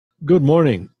Good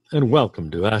morning and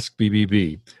welcome to Ask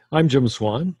BBB. I'm Jim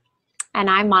Swan. And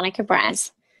I'm Monica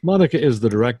Braz. Monica is the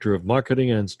Director of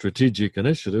Marketing and Strategic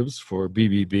Initiatives for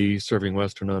BBB serving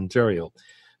Western Ontario.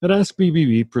 And Ask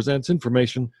BBB presents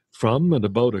information from and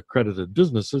about accredited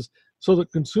businesses so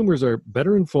that consumers are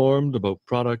better informed about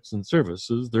products and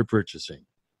services they're purchasing.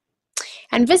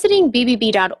 And visiting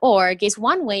bbb.org is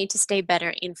one way to stay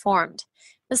better informed.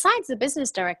 Besides the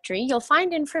business directory, you'll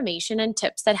find information and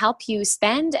tips that help you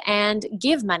spend and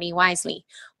give money wisely.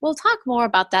 We'll talk more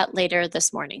about that later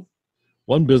this morning.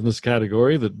 One business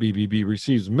category that BBB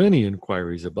receives many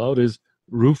inquiries about is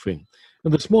roofing.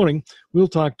 And this morning, we'll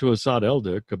talk to Assad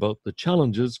Eldik about the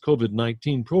challenges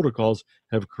COVID-19 protocols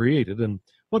have created and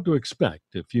what to expect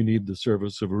if you need the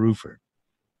service of a roofer.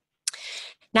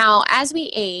 Now, as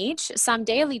we age, some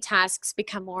daily tasks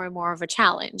become more and more of a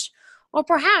challenge. Or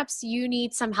perhaps you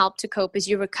need some help to cope as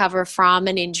you recover from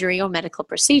an injury or medical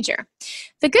procedure.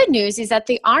 The good news is that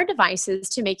there are devices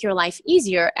to make your life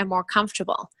easier and more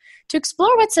comfortable. To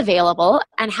explore what's available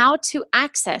and how to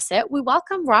access it, we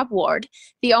welcome Rob Ward,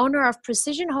 the owner of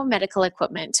Precision Home Medical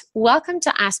Equipment. Welcome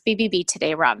to Ask BBB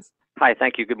today, Rob. Hi,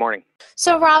 thank you. Good morning.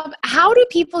 So, Rob, how do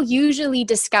people usually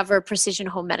discover Precision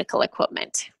Home Medical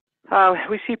Equipment?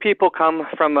 We see people come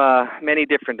from many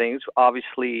different things.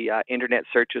 Obviously, internet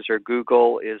searches or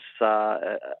Google is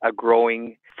a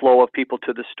growing flow of people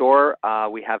to the store.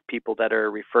 We have people that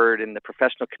are referred in the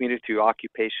professional community to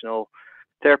occupational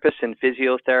therapists and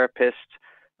physiotherapists,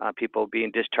 people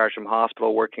being discharged from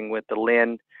hospital, working with the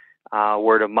LHIN.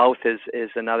 Word of mouth is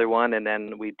another one, and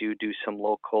then we do some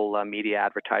local media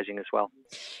advertising as well.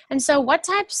 And so what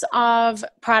types of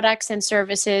products and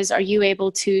services are you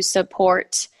able to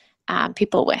support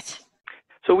people with?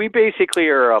 So we basically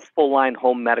are a full-line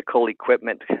home medical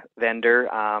equipment vendor,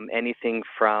 anything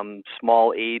from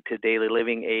small aid to daily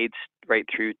living aids right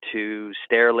through to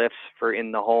stair lifts for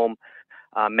in the home,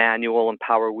 manual and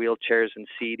power wheelchairs and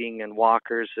seating and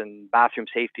walkers and bathroom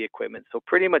safety equipment. So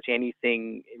pretty much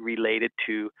anything related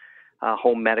to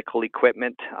home medical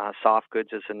equipment. Soft goods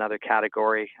is another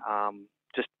category,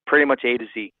 just pretty much A to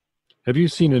Z. Have you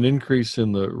seen an increase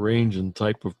in the range and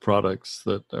type of products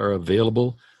that are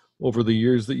available over the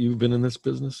years that you've been in this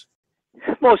business?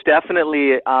 Most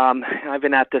definitely. I've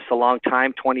been at this a long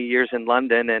time, 20 years in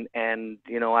London, and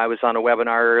I was on a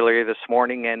webinar earlier this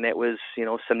morning, and it was,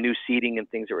 some new seating and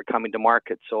things that were coming to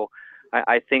market. So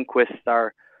I think with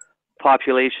our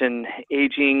population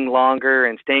aging longer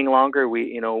and staying longer,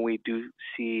 we do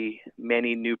see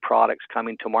many new products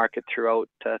coming to market throughout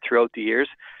the years.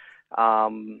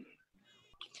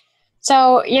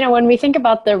 So, when we think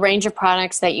about the range of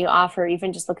products that you offer,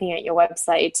 even just looking at your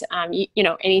website,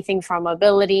 anything from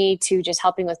mobility to just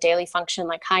helping with daily function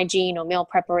like hygiene or meal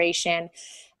preparation.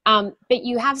 But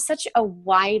you have such a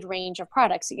wide range of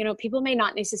products. People may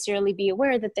not necessarily be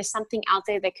aware that there's something out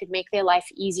there that could make their life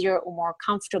easier or more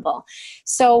comfortable.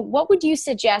 So what would you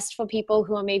suggest for people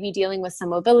who are maybe dealing with some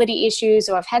mobility issues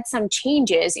or have had some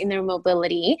changes in their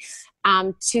mobility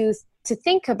to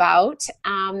think about,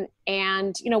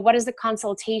 and what is the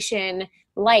consultation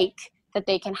like that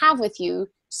they can have with you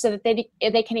so that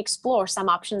they can explore some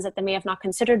options that they may have not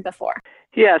considered before?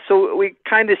 Yeah, so we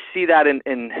kind of see that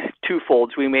in two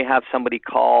folds. We may have somebody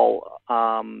call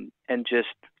and just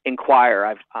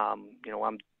inquire.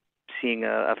 I'm seeing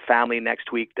a family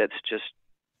next week that's just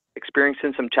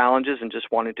experiencing some challenges and just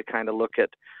wanting to kind of look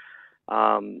at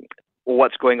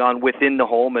what's going on within the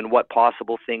home and what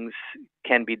possible things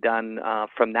can be done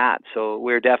from that. So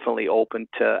we're definitely open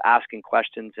to asking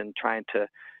questions and trying to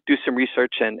do some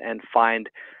research and find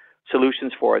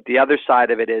solutions for it. The other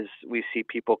side of it is we see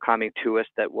people coming to us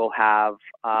that will have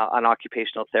an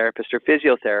occupational therapist or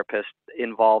physiotherapist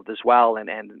involved as well and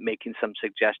making some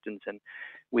suggestions. And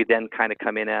we then kind of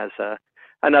come in as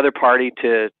another party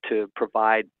to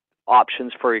provide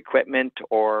options for equipment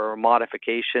or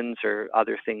modifications or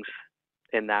other things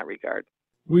in that regard.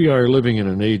 We are living in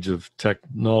an age of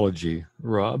technology,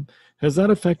 Rob. Has that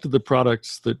affected the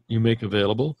products that you make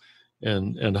available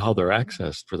and how they're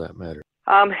accessed for that matter?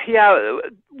 Yeah,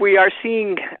 we are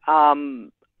seeing,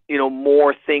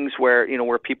 more things where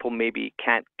people maybe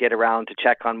can't get around to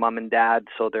check on mom and dad.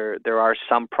 So there are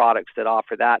some products that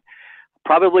offer that.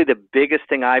 Probably the biggest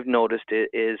thing I've noticed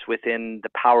is within the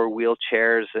power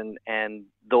wheelchairs and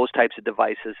those types of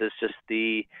devices is just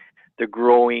the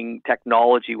growing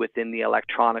technology within the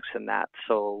electronics in that.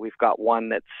 So we've got one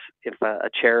that's if a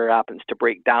chair happens to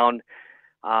break down,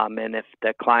 and if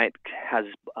the client has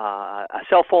a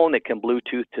cell phone, it can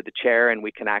Bluetooth to the chair, and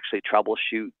we can actually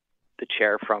troubleshoot the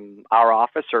chair from our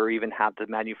office or even have the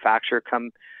manufacturer come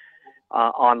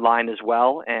online as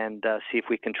well and see if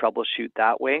we can troubleshoot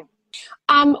that way.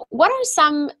 What are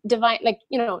some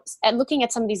and looking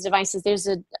at some of these devices, there's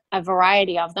a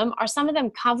variety of them. Are some of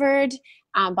them covered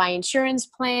by insurance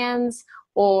plans,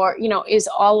 or is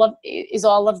all of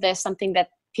this something that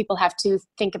people have to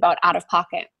think about out of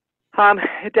pocket?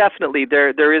 Definitely.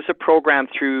 There is a program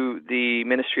through the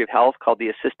Ministry of Health called the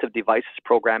Assistive Devices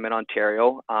Program in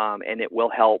Ontario, and it will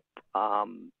help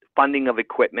funding of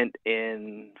equipment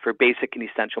for basic and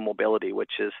essential mobility,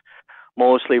 which is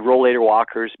mostly rollator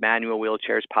walkers, manual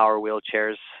wheelchairs, power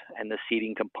wheelchairs, and the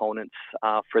seating components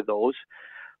for those.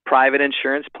 Private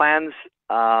insurance plans,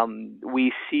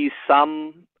 we see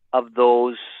some of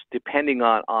those, depending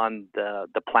on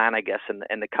the plan, I guess,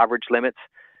 and the coverage limits,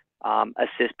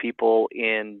 assist people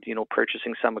in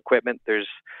purchasing some equipment. There's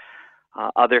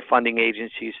other funding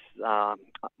agencies.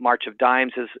 March of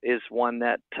Dimes is one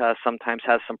that sometimes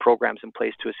has some programs in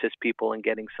place to assist people in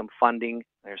getting some funding.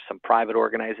 There's some private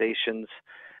organizations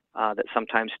that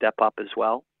sometimes step up as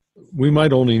well. We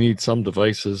might only need some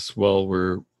devices while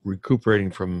we're recuperating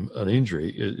from an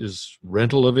injury. Is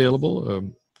rental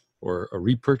available, or a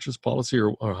repurchase policy,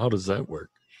 or how does that work?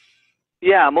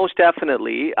 Yeah, most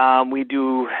definitely. We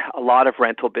do a lot of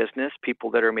rental business. People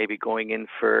that are maybe going in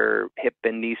for hip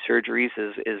and knee surgeries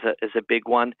is a big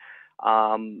one.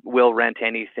 We'll rent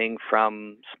anything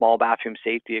from small bathroom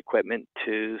safety equipment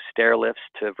to stair lifts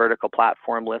to vertical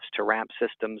platform lifts to ramp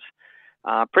systems.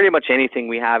 Pretty much anything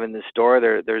we have in the store,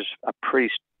 there's a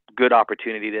pretty good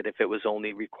opportunity that if it was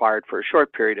only required for a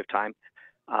short period of time,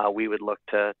 we would look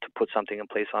to put something in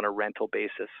place on a rental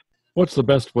basis. What's the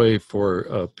best way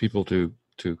for people to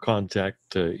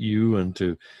contact you and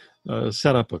to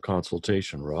set up a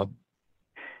consultation, Rob?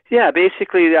 Yeah,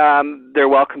 basically, they're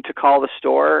welcome to call the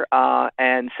store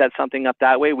and set something up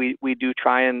that way. We do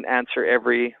try and answer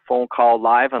every phone call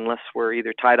live unless we're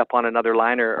either tied up on another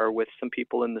line or with some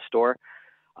people in the store.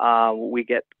 We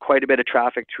get quite a bit of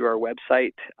traffic through our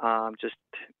website, just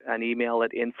an email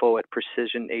at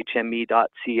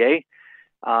info@precisionhme.ca.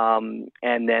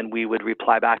 And then we would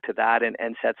reply back to that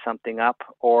and set something up,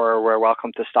 or we're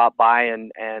welcome to stop by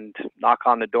and knock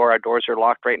on the door. Our doors are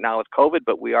locked right now with COVID,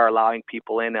 but we are allowing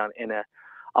people in a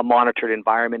monitored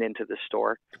environment into the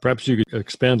store. Perhaps you could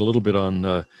expand a little bit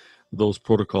on those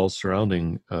protocols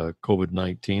surrounding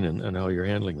COVID-19 and how you're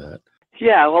handling that.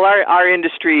 Yeah, well, our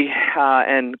industry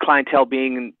and clientele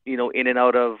being, in and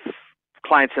out of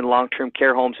clients in long-term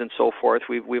care homes and so forth,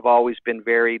 we've always been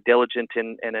very diligent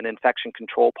in an infection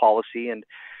control policy, and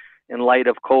in light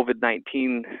of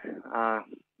COVID-19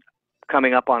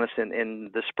 coming up on us in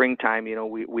the springtime,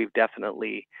 we've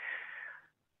definitely,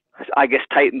 I guess,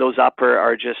 tightened those up or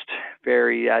are just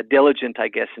very diligent, I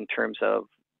guess, in terms of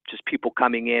just people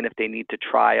coming in if they need to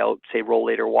try out, say,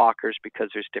 rollator walkers, because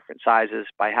there's different sizes.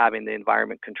 By having the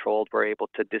environment controlled, we're able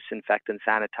to disinfect and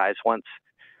sanitize once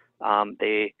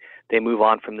they move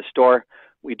on from the store.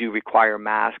 We do require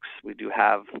masks. We do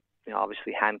have,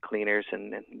 obviously hand cleaners,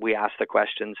 and we ask the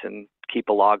questions and keep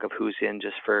a log of who's in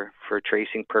just for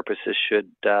tracing purposes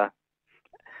should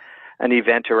an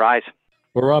event arise.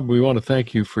 Well, Rob, we want to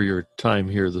thank you for your time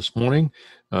here this morning.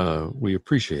 We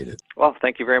appreciate it. Well,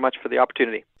 thank you very much for the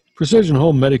opportunity. Precision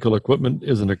Home Medical Equipment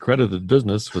is an accredited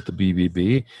business with the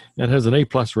BBB and has an A+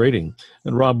 rating.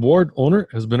 And Rob Ward, owner,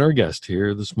 has been our guest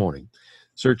here this morning.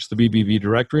 Search the BBB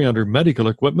directory under medical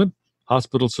equipment,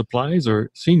 hospital supplies, or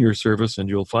senior service, and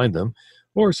you'll find them.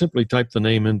 Or simply type the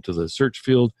name into the search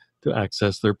field to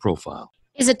access their profile.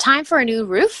 Is it time for a new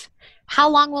roof? How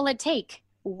long will it take?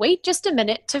 Wait just a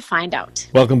minute to find out.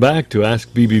 Welcome back to Ask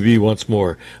BBB once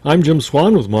more. I'm Jim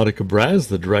Swan with Monica Braz,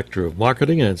 the Director of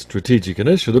Marketing and Strategic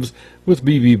Initiatives with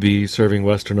BBB serving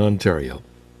Western Ontario.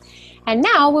 And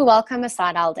now we welcome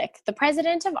Assad Aldik, the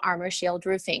President of Armor Shield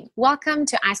Roofing. Welcome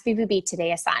to Ask BBB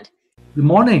today, Assad. Good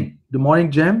morning. Good morning,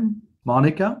 Jim,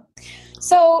 Monica.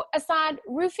 So, Assad,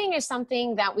 roofing is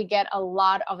something that we get a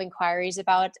lot of inquiries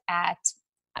about at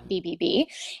BBB.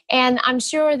 And I'm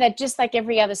sure that just like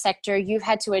every other sector, you've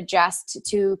had to adjust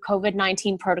to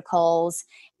COVID-19 protocols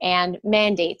and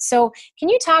mandates. So can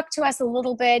you talk to us a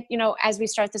little bit, as we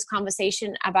start this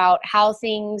conversation about how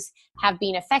things have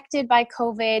been affected by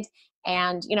COVID,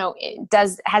 and,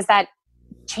 has that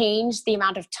changed the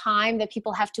amount of time that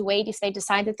people have to wait if they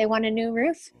decide that they want a new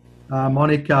roof?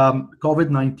 Monica,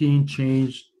 COVID-19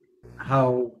 changed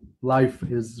how life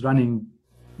is running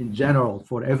in general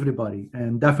for everybody,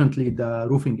 and definitely the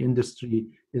roofing industry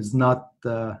is not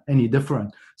any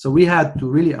different. So we had to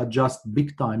really adjust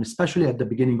big time, especially at the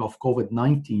beginning of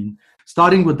COVID-19.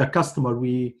 Starting with the customer,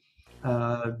 we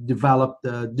developed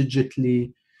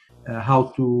digitally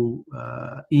how to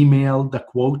email the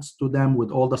quotes to them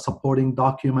with all the supporting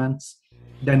documents.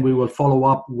 Then we will follow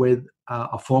up with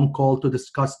a phone call to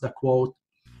discuss the quote.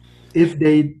 If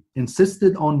they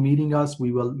insisted on meeting us,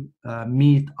 we will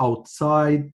meet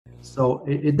outside. So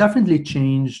it definitely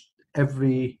changed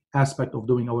every aspect of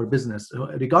doing our business.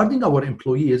 Regarding our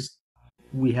employees,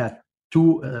 we have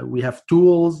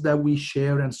tools that we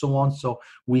share and so on. So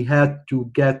we had to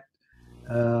get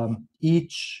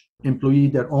each employee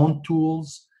their own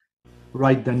tools,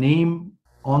 write the name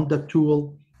on the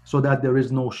tool so that there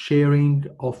is no sharing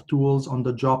of tools on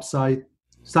the job site,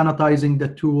 sanitizing the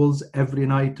tools every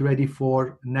night, ready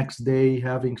for next day,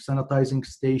 having sanitizing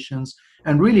stations,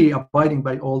 and really abiding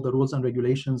by all the rules and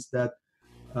regulations that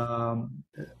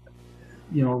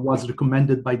was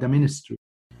recommended by the ministry.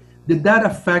 Did that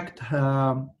affect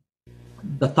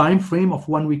the time frame of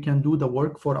when we can do the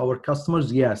work for our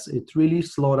customers? Yes, it really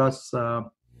slowed us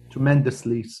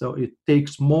tremendously. So it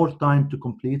takes more time to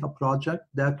complete a project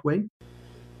that way.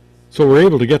 So we're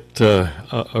able to get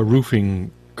a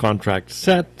roofing contract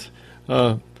set.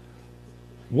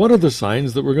 What are the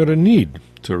signs that we're going to need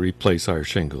to replace our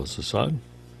shingles, Assad?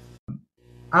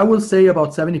 I will say about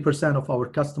 70% of our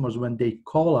customers, when they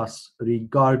call us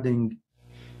regarding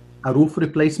a roof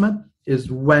replacement, is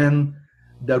when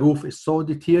the roof is so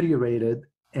deteriorated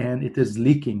and it is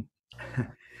leaking.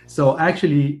 So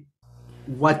actually,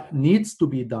 what needs to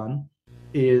be done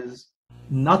is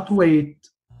not wait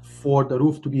for the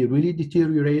roof to be really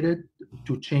deteriorated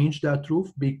to change that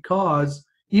roof, because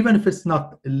even if it's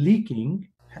not leaking,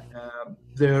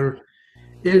 there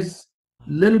is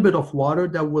a little bit of water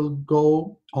that will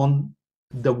go on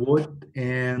the wood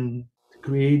and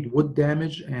create wood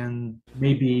damage and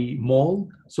maybe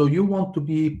mold. So you want to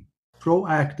be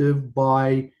proactive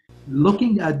by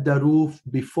looking at the roof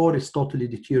before it's totally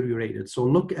deteriorated. So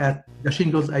look at the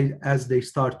shingles as they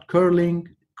start curling,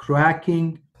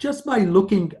 cracking. Just by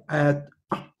looking at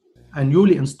a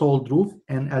newly installed roof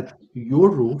and at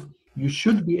your roof, you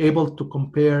should be able to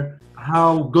compare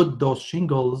how good those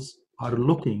shingles are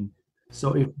looking.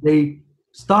 So if they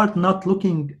start not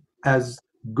looking as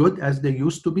good as they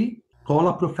used to be, call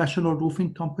a professional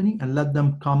roofing company and let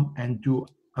them come and do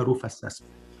a roof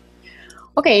assessment.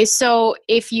 Okay, so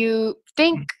if you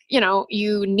think,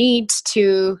 you need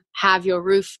to have your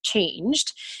roof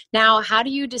changed, now how do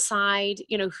you decide,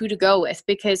 who to go with?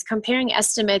 Because comparing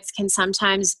estimates can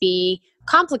sometimes be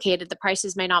complicated. The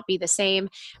prices may not be the same.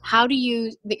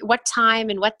 What time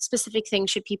and what specific things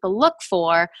should people look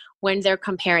for when they're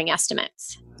comparing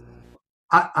estimates?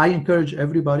 I encourage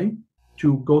everybody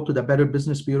to go to the Better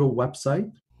Business Bureau website,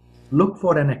 look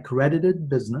for an accredited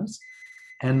business,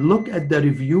 and look at the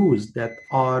reviews that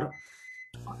are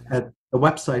at the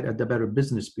website at the Better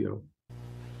Business Bureau.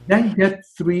 Then get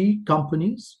 3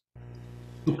 companies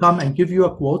to come and give you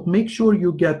a quote. Make sure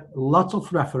you get lots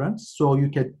of reference so you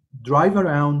can drive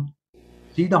around,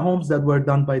 see the homes that were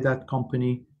done by that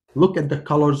company, look at the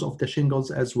colors of the shingles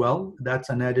as well. That's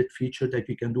an added feature that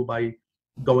you can do by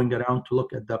going around to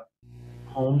look at the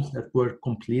homes that were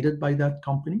completed by that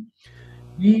company.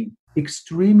 Be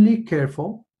extremely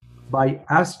careful by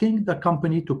asking the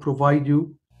company to provide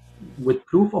you with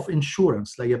proof of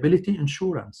insurance, liability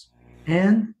insurance,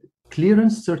 and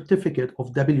clearance certificate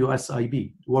of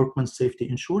WSIB, Workmen's Safety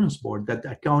Insurance Board, that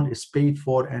the account is paid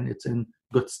for and it's in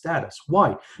good status.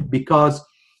 Why? Because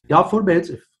God forbid,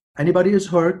 if anybody is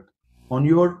hurt on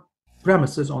your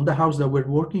premises, on the house that we're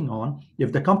working on,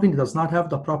 if the company does not have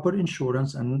the proper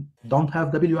insurance and don't have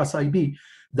WSIB,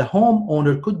 the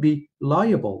homeowner could be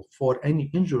liable for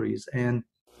any injuries. And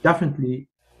definitely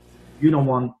you don't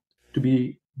want to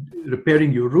be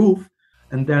repairing your roof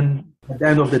and then at the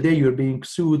end of the day you're being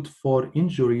sued for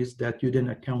injuries that you didn't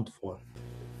account for.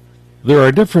 There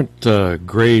are different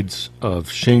grades of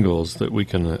shingles that we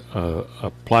can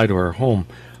apply to our home.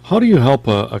 How do you help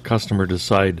a customer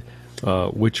decide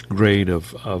which grade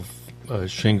of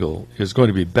shingle is going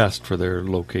to be best for their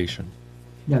location?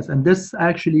 Yes, and this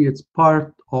actually it's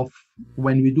part of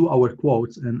when we do our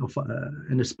quotes, and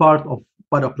it's part of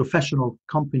what a professional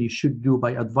company should do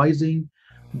by advising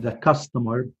the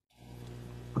customer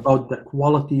about the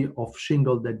quality of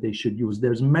shingle that they should use.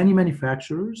 There's many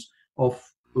manufacturers of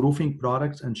roofing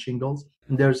products and shingles,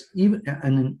 and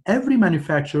in every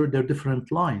manufacturer there are different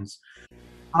lines.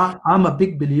 I'm a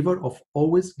big believer of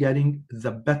always getting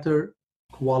the better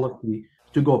quality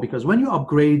to go, because when you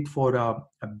upgrade for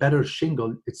a better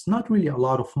shingle, it's not really a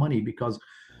lot of money, because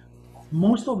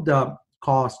most of the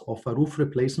cost of a roof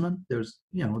replacement, there's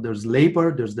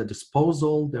labor, there's the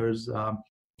disposal, there's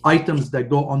items that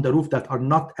go on the roof that are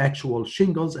not actual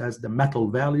shingles, as the metal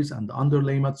valleys and the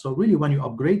underlayment. So really, when you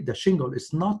upgrade the shingle,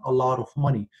 it's not a lot of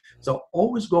money. So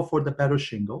always go for the better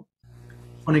shingle.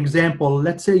 For example,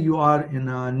 let's say you are in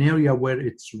an area where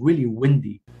it's really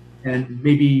windy, and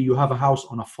maybe you have a house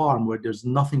on a farm where there's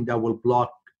nothing that will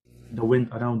block the wind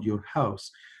around your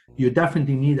house. You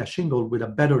definitely need a shingle with a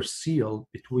better seal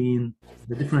between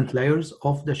the different layers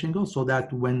of the shingle, so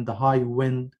that when the high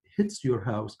wind hits your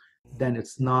house, then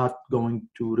it's not going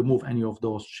to remove any of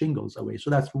those shingles away. So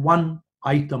that's one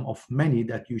item of many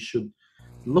that you should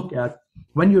look at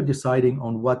when you're deciding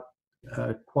on what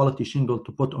quality shingle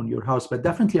to put on your house. But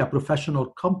definitely a professional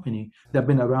company that have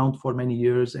been around for many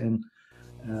years and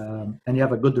you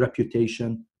have a good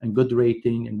reputation and good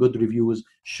rating and good reviews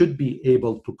should be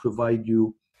able to provide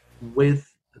you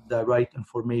with the right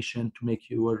information to make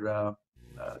your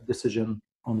decision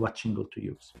on what shingle to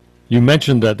use. You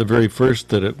mentioned at the very first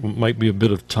that it might be a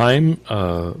bit of time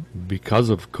because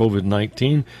of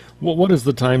COVID-19. What is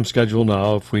the time schedule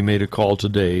now if we made a call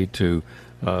today to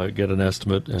get an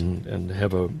estimate and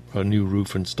have a new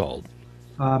roof installed?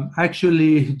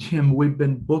 Actually, Jim, we've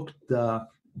been booked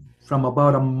from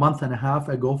about a month and a half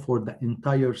ago for the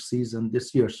entire season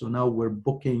this year. So now we're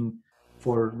booking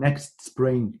for next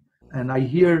spring. And I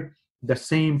hear the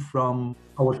same from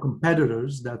our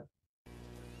competitors that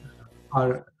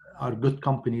are good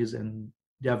companies and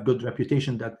they have good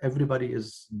reputation, that everybody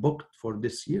is booked for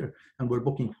this year and we're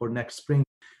booking for next spring.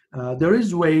 There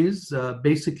is ways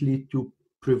basically to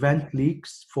prevent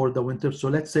leaks for the winter. So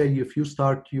let's say if you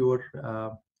start your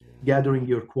gathering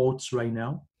your quotes right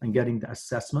now and getting the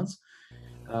assessments,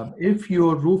 if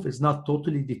your roof is not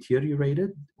totally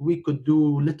deteriorated, we could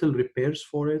do little repairs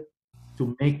for it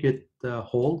to make it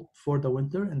whole for the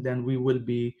winter, and then we will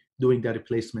be doing the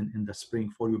replacement in the spring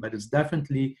for you. But it's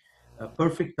definitely a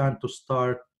perfect time to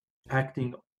start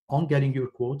acting on getting your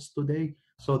quotes today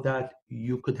so that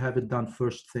you could have it done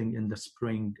first thing in the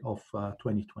spring of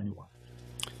 2021.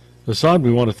 Assad,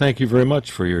 we want to thank you very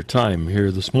much for your time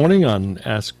here this morning on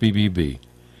Ask BBB.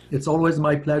 It's always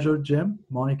my pleasure, Jim,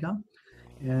 Monica,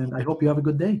 and I hope you have a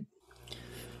good day.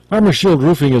 Armor Shield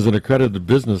Roofing is an accredited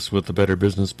business with the Better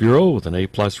Business Bureau with an A+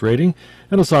 rating,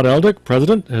 and Assad Eldick,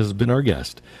 president, has been our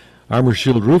guest. Armor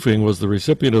Shield Roofing was the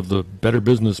recipient of the Better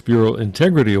Business Bureau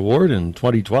Integrity Award in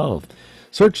 2012.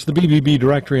 Search the BBB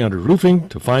directory under roofing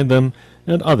to find them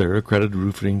and other accredited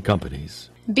roofing companies.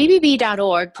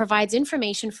 BBB.org provides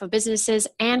information for businesses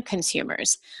and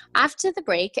consumers. After the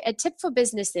break, a tip for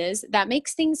businesses that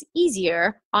makes things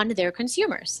easier on their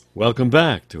consumers. Welcome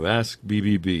back to Ask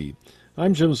BBB.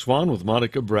 I'm Jim Swan with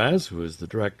Monica Braz, who is the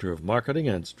Director of Marketing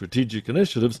and Strategic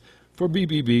Initiatives for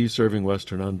BBB serving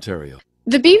Western Ontario.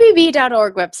 The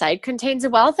BBB.org website contains a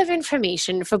wealth of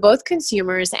information for both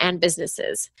consumers and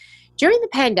businesses. During the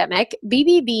pandemic,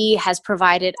 BBB has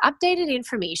provided updated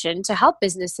information to help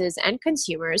businesses and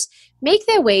consumers make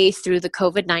their way through the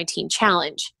COVID-19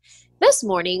 challenge. This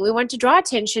morning, we want to draw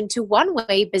attention to one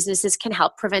way businesses can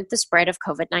help prevent the spread of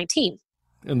COVID-19.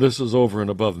 And this is over and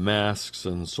above masks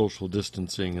and social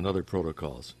distancing and other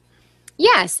protocols.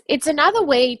 Yes, it's another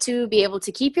way to be able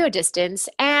to keep your distance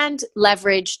and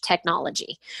leverage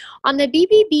technology. On the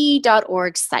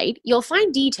BBB.org site, you'll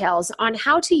find details on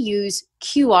how to use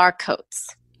QR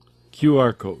codes.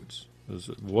 QR codes,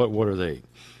 what are they?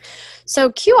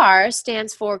 So QR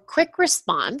stands for Quick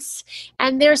Response,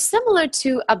 and they're similar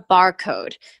to a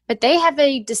barcode, but they have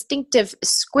a distinctive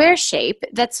square shape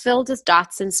that's filled with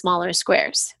dots and smaller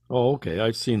squares. Oh, okay,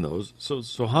 I've seen those.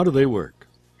 So how do they work?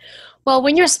 Well,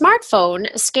 when your smartphone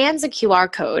scans a QR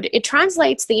code, it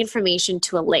translates the information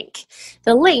to a link.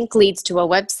 The link leads to a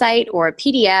website or a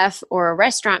PDF or a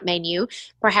restaurant menu,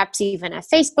 perhaps even a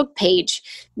Facebook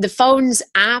page, the phone's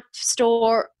app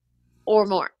store, or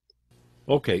more.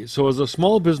 Okay, so as a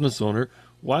small business owner,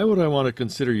 why would I want to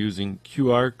consider using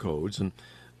QR codes, and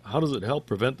how does it help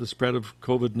prevent the spread of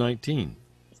COVID-19?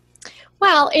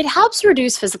 Well, it helps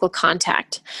reduce physical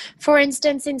contact. For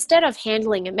instance, instead of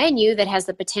handling a menu that has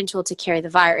the potential to carry the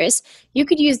virus, you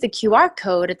could use the QR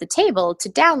code at the table to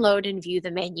download and view the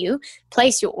menu,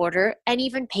 place your order, and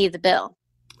even pay the bill.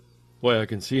 Boy, I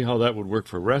can see how that would work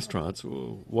for restaurants.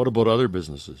 What about other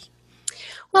businesses?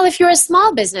 Well, if you're a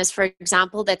small business, for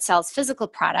example, that sells physical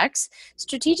products,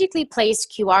 strategically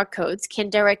placed QR codes can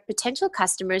direct potential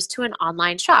customers to an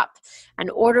online shop, an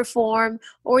order form,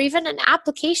 or even an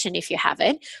application if you have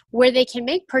it, where they can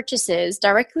make purchases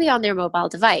directly on their mobile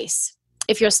device.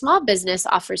 If your small business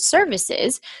offers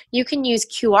services, you can use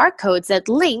QR codes that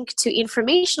link to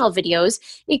informational videos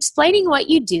explaining what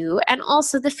you do and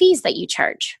also the fees that you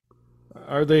charge.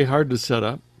 Are they hard to set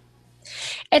up?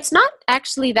 It's not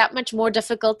actually that much more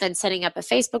difficult than setting up a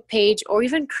Facebook page or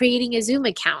even creating a Zoom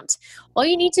account. All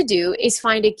you need to do is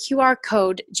find a QR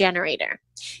code generator.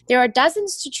 There are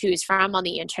dozens to choose from on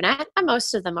the internet, and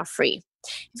most of them are free.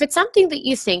 If it's something that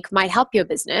you think might help your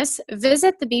business,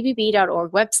 visit the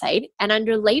bbb.org website, and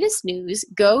under latest news,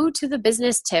 go to the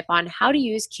business tip on how to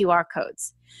use QR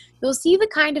codes. You'll see the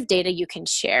kind of data you can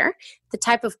share, the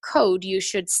type of code you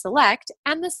should select,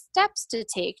 and the steps to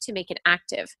take to make it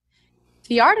active.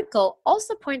 The article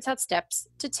also points out steps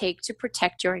to take to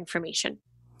protect your information.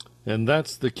 And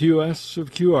that's the QS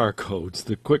of QR codes,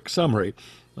 the quick summary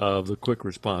of the quick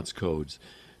response codes.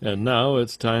 And now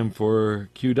it's time for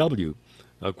QW,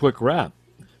 a quick wrap,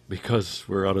 because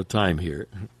we're out of time here.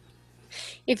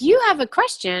 If you have a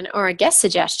question or a guest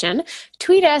suggestion,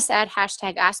 tweet us at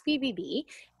 #AskBBB.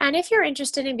 And if you're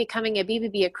interested in becoming a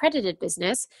BBB accredited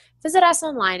business, visit us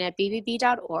online at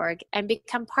bbb.org and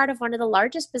become part of one of the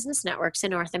largest business networks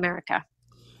in North America.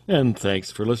 And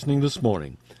thanks for listening this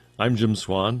morning. I'm Jim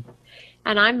Swan.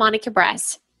 And I'm Monica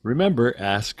Bress. Remember,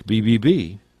 ask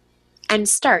BBB. And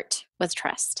start with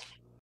trust.